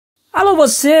Alô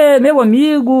você, meu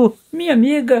amigo, minha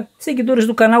amiga, seguidores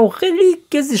do canal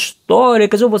Relíquias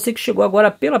Históricas, ou você que chegou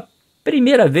agora pela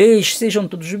primeira vez, sejam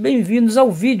todos bem-vindos ao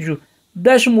vídeo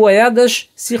das moedas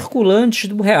circulantes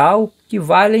do real que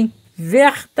valem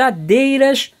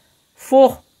verdadeiras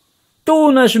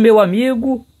fortunas, meu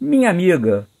amigo, minha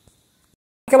amiga.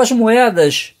 Aquelas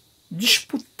moedas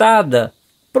disputadas,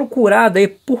 procuradas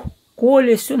por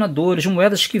colecionadores,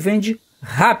 moedas que vendem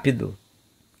rápido.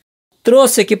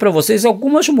 Trouxe aqui para vocês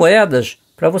algumas moedas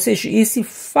para vocês irem se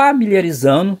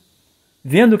familiarizando,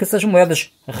 vendo que essas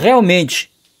moedas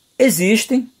realmente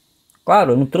existem.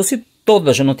 Claro, eu não trouxe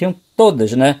todas, eu não tenho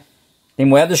todas, né? Tem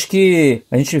moedas que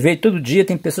a gente vê todo dia,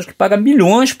 tem pessoas que pagam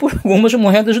milhões por algumas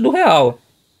moedas do real.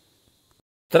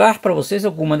 Trago para vocês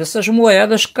algumas dessas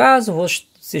moedas, caso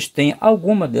vocês tenham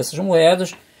alguma dessas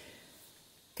moedas. O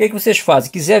que vocês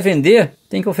fazem? Quiser vender,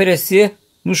 tem que oferecer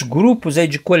nos grupos aí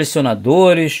de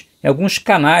colecionadores, em alguns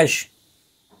canais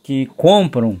que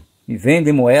compram e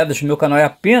vendem moedas. Meu canal é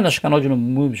apenas canal de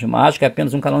numismática, é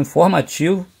apenas um canal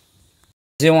informativo.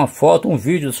 Fazer uma foto, um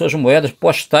vídeo de suas moedas,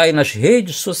 postar aí nas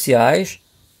redes sociais,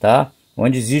 tá?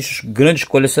 Onde existem os grandes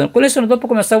colecionadores. Colecionador, para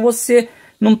começar, você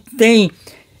não tem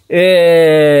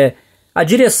a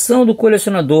direção do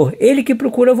colecionador, ele que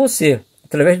procura você,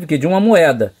 através do que? De uma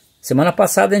moeda. Semana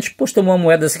passada a gente postou uma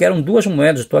moeda, que eram duas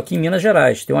moedas, estou aqui em Minas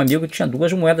Gerais, tem um amigo que tinha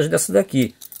duas moedas dessa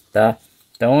daqui, tá?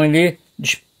 Então ele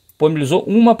disponibilizou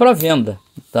uma para venda,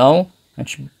 então a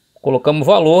gente colocamos o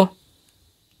valor,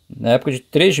 na época de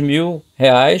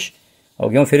R$3.000,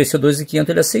 alguém ofereceu 2.500,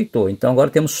 ele aceitou, então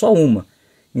agora temos só uma.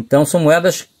 Então são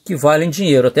moedas que valem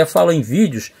dinheiro, eu até falo em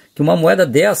vídeos que uma moeda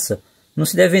dessa não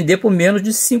se deve vender por menos de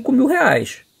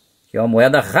R$5.000, que é uma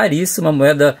moeda raríssima, uma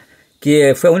moeda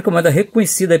que foi a única moeda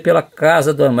reconhecida pela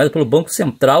Casa da Moeda, pelo Banco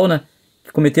Central, né,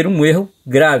 que cometeram um erro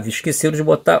grave, esqueceram de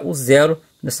botar o zero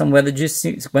nessa moeda de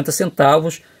 50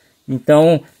 centavos,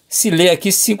 então se lê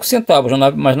aqui 5 centavos,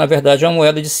 mas na verdade é uma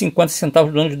moeda de 50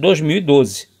 centavos do ano de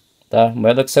 2012, tá?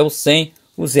 Moeda que saiu sem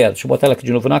o zero. Deixa eu botar ela aqui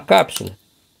de novo na cápsula,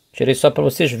 tirei só para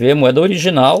vocês verem, moeda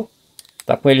original,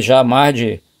 tá com ele já há mais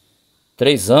de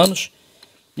 3 anos,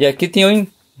 e aqui tem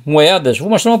moedas, vou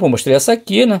mostrar uma, mostrei essa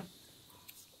aqui, né?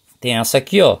 Tem essa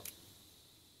aqui, ó,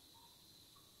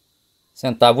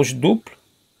 centavos duplo.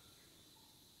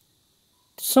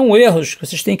 São erros que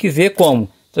vocês têm que ver como?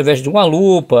 Através de uma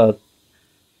lupa,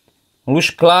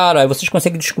 luz clara, aí vocês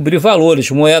conseguem descobrir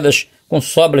valores. Moedas com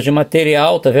sobra de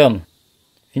material, tá vendo?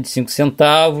 25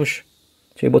 centavos.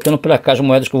 Deixa eu ir botando pela cá as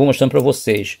moedas que eu vou mostrando para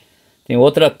vocês. Tem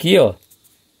outra aqui, ó.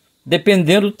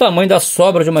 Dependendo do tamanho da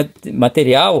sobra de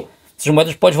material, essas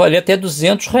moedas podem valer até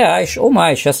R$200 ou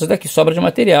mais. Essas daqui, sobra de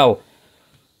material,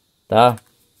 tá?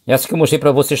 Essa que eu mostrei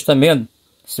para vocês também,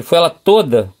 se for ela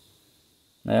toda,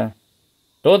 né?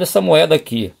 Toda essa moeda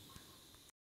aqui.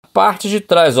 A parte de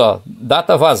trás, ó,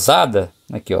 data vazada,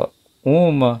 aqui, ó,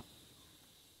 1,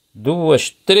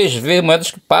 2, 3 vezes moedas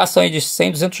que passam aí de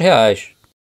R$100, R$200.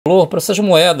 O valor para essas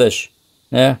moedas,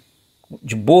 né?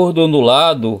 De bordo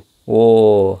ondulado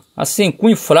ou assim,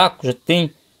 cunho fraco, já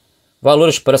tem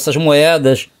valores para essas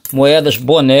moedas, moedas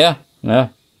boné, né?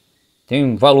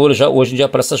 Tem valores já hoje em dia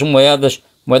para essas moedas.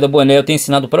 Moeda boné eu tenho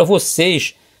ensinado para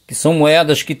vocês, que são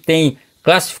moedas que tem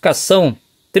classificação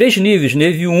 3 níveis.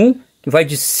 Nível 1, que vai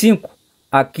de 5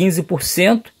 a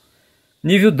 15%.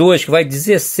 Nível 2, que vai de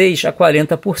 16 a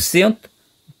 40%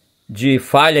 de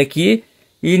falha aqui.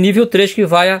 E nível 3, que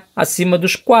vai acima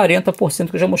dos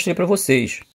 40% que eu já mostrei para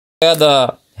vocês.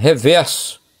 Moeda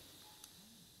reverso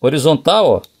horizontal,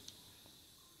 ó.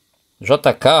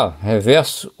 JK,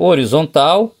 reverso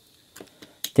horizontal.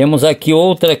 Temos aqui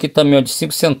outra aqui também, ó, de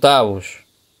 5 centavos.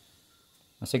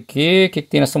 Essa aqui, o que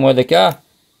tem nessa moeda aqui? Ah,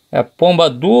 é a pomba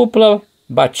dupla,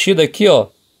 batida aqui, ó.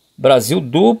 Brasil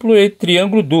duplo e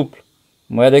triângulo duplo.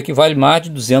 Moeda que vale mais de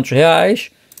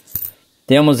R$200.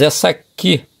 Temos essa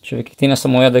aqui. Deixa eu ver o que tem nessa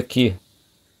moeda aqui.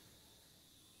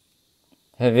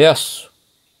 Reverso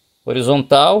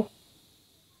horizontal.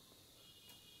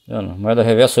 Moeda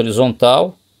reverso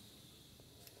horizontal.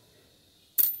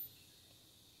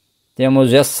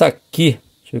 Temos essa aqui.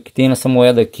 Deixa eu ver o que tem nessa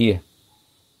moeda aqui.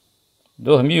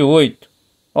 2008.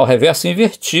 Ó, reverso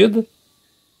invertido.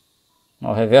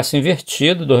 Ó, reverso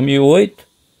invertido, 2008.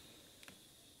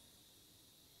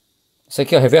 Isso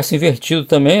aqui é o reverso invertido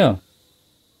também, ó.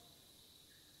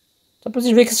 Só para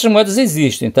vocês verem que essas moedas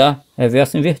existem, tá?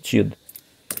 Reverso invertido.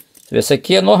 Essa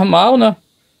aqui é normal, né?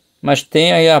 Mas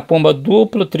tem aí a pomba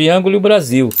dupla, o triângulo e o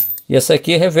Brasil. E essa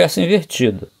aqui é reverso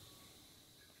invertido,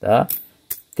 tá?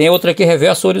 Tem outra aqui,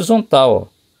 reverso horizontal, ó.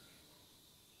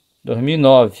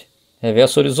 2009,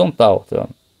 reverso horizontal, tá?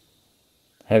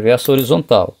 Reverso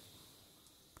horizontal.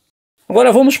 Agora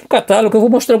vamos para o catálogo, eu vou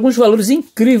mostrar alguns valores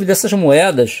incríveis dessas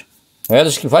moedas.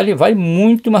 Moedas que vale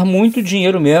muito, mas muito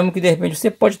dinheiro mesmo, que de repente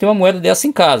você pode ter uma moeda dessa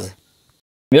em casa.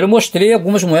 Primeiro eu mostrei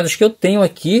algumas moedas que eu tenho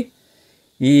aqui.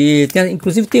 E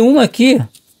inclusive tem uma aqui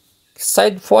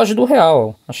que foge do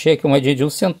real. Achei aqui uma moedinha de 1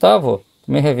 centavo,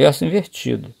 também reverso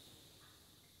invertido.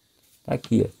 Tá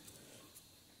aqui, ó.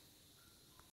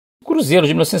 Cruzeiro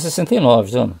de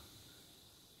 1969, Zona.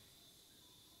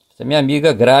 Essa é minha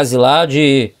amiga Grazi lá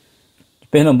de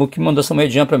Pernambuco que mandou essa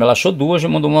moedinha para mim. Ela achou duas e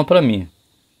mandou uma para mim.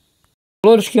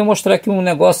 Valores que eu vou mostrar aqui um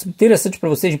negócio interessante para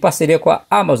vocês em parceria com a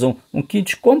Amazon, um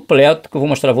kit completo que eu vou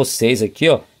mostrar a vocês aqui,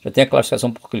 ó. Já tem a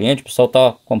classificação por cliente, o pessoal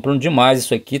tá comprando demais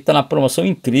isso aqui, tá na promoção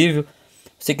incrível.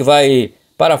 Você que vai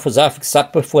parafusar, fixar,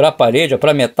 perfurar a parede,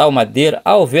 para metal, madeira,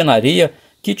 alvenaria,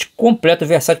 kit completo,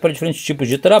 versátil para diferentes tipos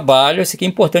de trabalho. Esse aqui é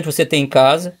importante você ter em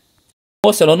casa.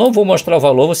 Moça, eu não vou mostrar o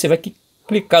valor, você vai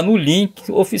clicar no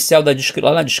link oficial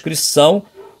lá na descrição,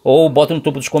 ou bota no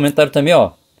topo dos comentários também,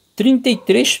 ó.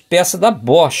 33 peças da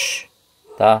Bosch,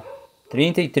 tá?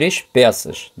 33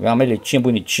 peças. Vem uma maletinha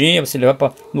bonitinha, você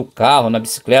leva no carro, na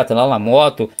bicicleta, lá na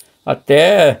moto,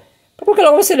 até... Para qualquer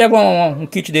lugar você leva um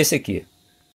kit desse aqui.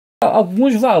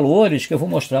 Alguns valores que eu vou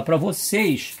mostrar para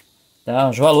vocês, tá?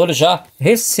 Os valores já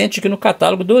recentes aqui no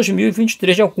catálogo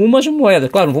 2023 de algumas moedas.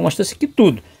 Claro, não vou mostrar isso aqui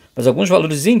tudo, mas alguns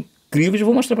valores incríveis eu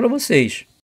vou mostrar para vocês.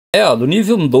 Ó, do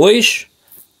nível 2,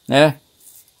 né?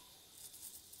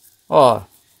 Ó,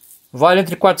 vale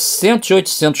entre 400 e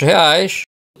 800 reais.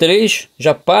 3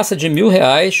 já passa de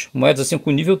R$1.000, moedas assim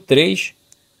com nível 3.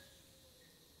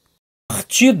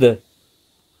 Partida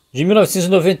de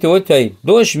 1998 aí,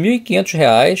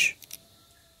 R$2.500.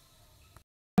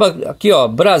 Aqui ó,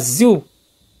 Brasil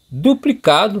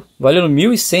duplicado, valendo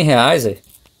R$1.100 aí.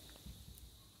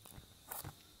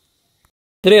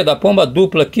 3 da pomba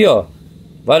dupla aqui ó,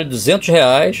 vale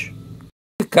R$200.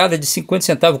 Cada de 50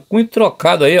 centavos com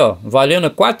trocado aí ó, valendo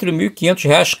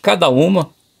R$4.500 cada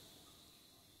uma.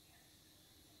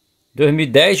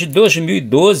 2010 e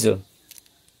 2012, ó.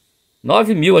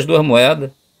 9.000 as duas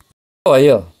moedas.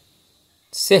 Aí ó,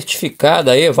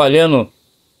 certificada aí valendo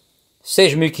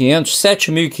 6.500,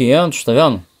 7.500, tá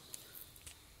vendo?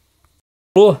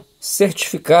 Flor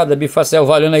certificada bifacial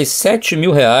valendo aí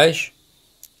R$7.000.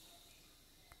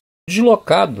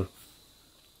 Deslocado,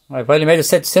 aí vale em média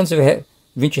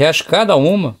R$720 cada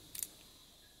uma.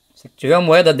 Se tiver uma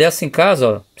moeda dessa em casa,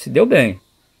 ó, se deu bem.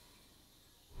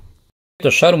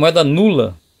 Acharam moeda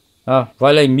nula,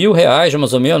 vale aí R$1.000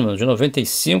 mais ou menos, de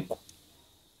 95.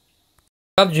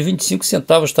 De 25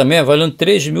 centavos também, valendo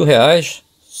R$3.000.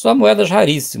 Só moedas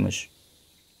raríssimas.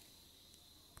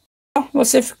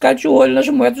 Você ficar de olho nas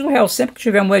moedas do real. Sempre que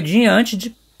tiver moedinha, antes de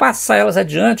passar elas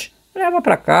adiante, leva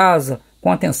para casa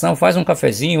com atenção, faz um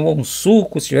cafezinho ou um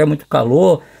suco, se tiver muito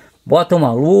calor, bota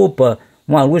uma lupa,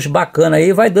 uma luz bacana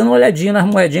aí, vai dando uma olhadinha nas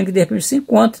moedinhas que de repente se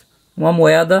encontra uma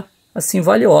moeda assim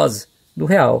valiosa do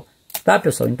real. Tá,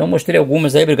 pessoal? Então mostrei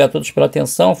algumas aí, obrigado a todos pela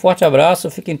atenção, forte abraço,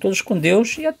 fiquem todos com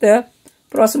Deus e até o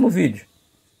próximo vídeo.